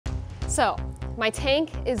So, my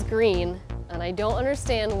tank is green and I don't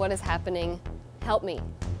understand what is happening. Help me.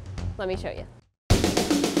 Let me show you.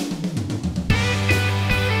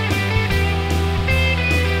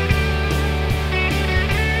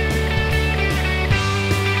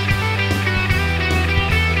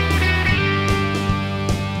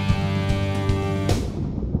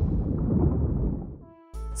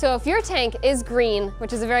 So if your tank is green,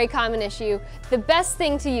 which is a very common issue, the best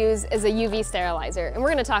thing to use is a UV sterilizer, and we're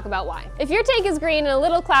going to talk about why. If your tank is green and a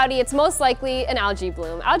little cloudy, it's most likely an algae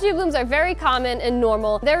bloom. Algae blooms are very common and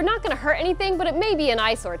normal. They're not going to hurt anything, but it may be an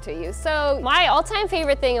eyesore to you. So my all-time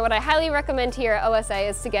favorite thing and what I highly recommend here at OSA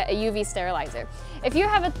is to get a UV sterilizer. If you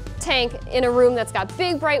have a tank in a room that's got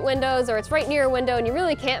big bright windows or it's right near a window and you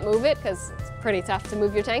really can't move it because it's pretty tough to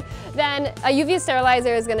move your tank, then a UV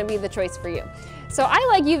sterilizer is going to be the choice for you. So I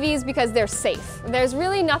like UVs because they're safe. There's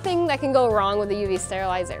really nothing that can go wrong with a UV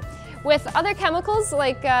sterilizer. With other chemicals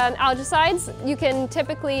like algicides, you can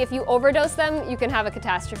typically, if you overdose them, you can have a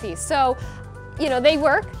catastrophe. So, you know, they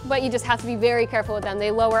work, but you just have to be very careful with them.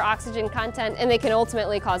 They lower oxygen content and they can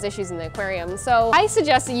ultimately cause issues in the aquarium. So I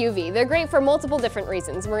suggest a UV. They're great for multiple different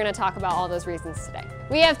reasons. We're going to talk about all those reasons today.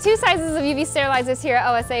 We have two sizes of UV sterilizers here at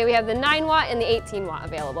OSA. We have the 9 watt and the 18 watt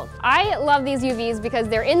available. I love these UVs because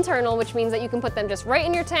they're internal, which means that you can put them just right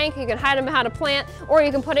in your tank, you can hide them behind a plant, or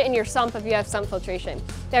you can put it in your sump if you have sump filtration.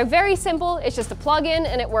 They're very simple, it's just a plug-in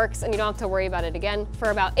and it works and you don't have to worry about it again for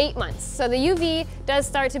about 8 months. So the UV does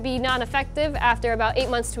start to be non-effective after about 8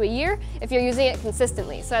 months to a year if you're using it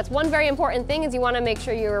consistently. So that's one very important thing, is you want to make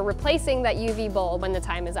sure you're replacing that UV bulb when the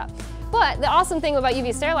time is up. But the awesome thing about UV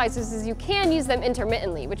sterilizers is you can use them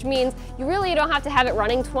intermittently, which means you really don't have to have it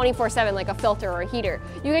running 24/7 like a filter or a heater.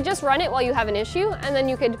 You could just run it while you have an issue, and then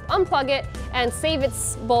you could unplug it and save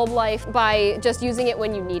its bulb life by just using it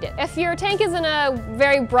when you need it. If your tank is in a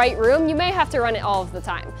very bright room, you may have to run it all of the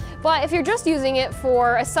time. But if you're just using it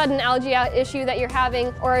for a sudden algae issue that you're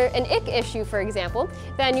having, or an ick issue, for example,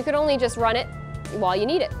 then you could only just run it while you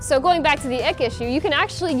need it. So going back to the ick issue, you can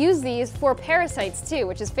actually use these for parasites too,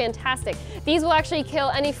 which is fantastic. These will actually kill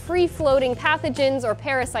any free-floating pathogens or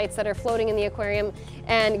parasites that are floating in the aquarium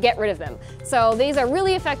and get rid of them. So these are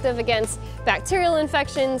really effective against bacterial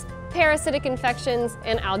infections, parasitic infections,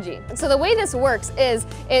 and algae. So the way this works is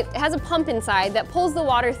it has a pump inside that pulls the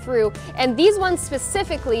water through, and these ones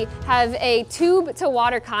specifically have a tube to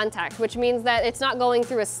water contact, which means that it's not going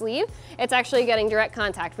through a sleeve, it's actually getting direct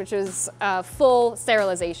contact, which is full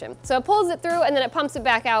sterilization. So it pulls it through and then it pumps it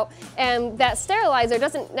back out, and that sterilizer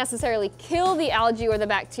doesn't necessarily kill the algae or the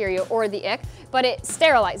bacteria or the ick, but it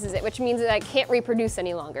sterilizes it, which means that it can't reproduce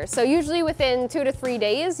any longer. So usually within 2 to 3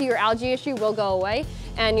 days, your algae issue will go away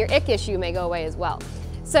and your ick issue may go away as well.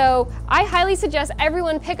 So I highly suggest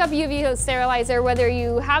everyone pick up UV sterilizer, whether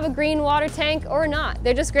you have a green water tank or not.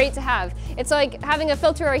 They're just great to have. It's like having a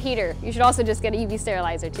filter or a heater. You should also just get a UV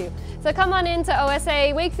sterilizer too. So come on in to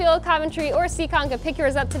OSA, Wakefield, Coventry, or Seekonk and pick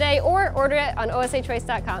yours up today, or order it on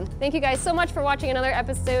osachoice.com. Thank you guys so much for watching another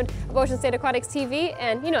episode of Ocean State Aquatics TV,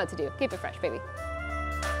 and you know what to do. Keep it fresh, baby.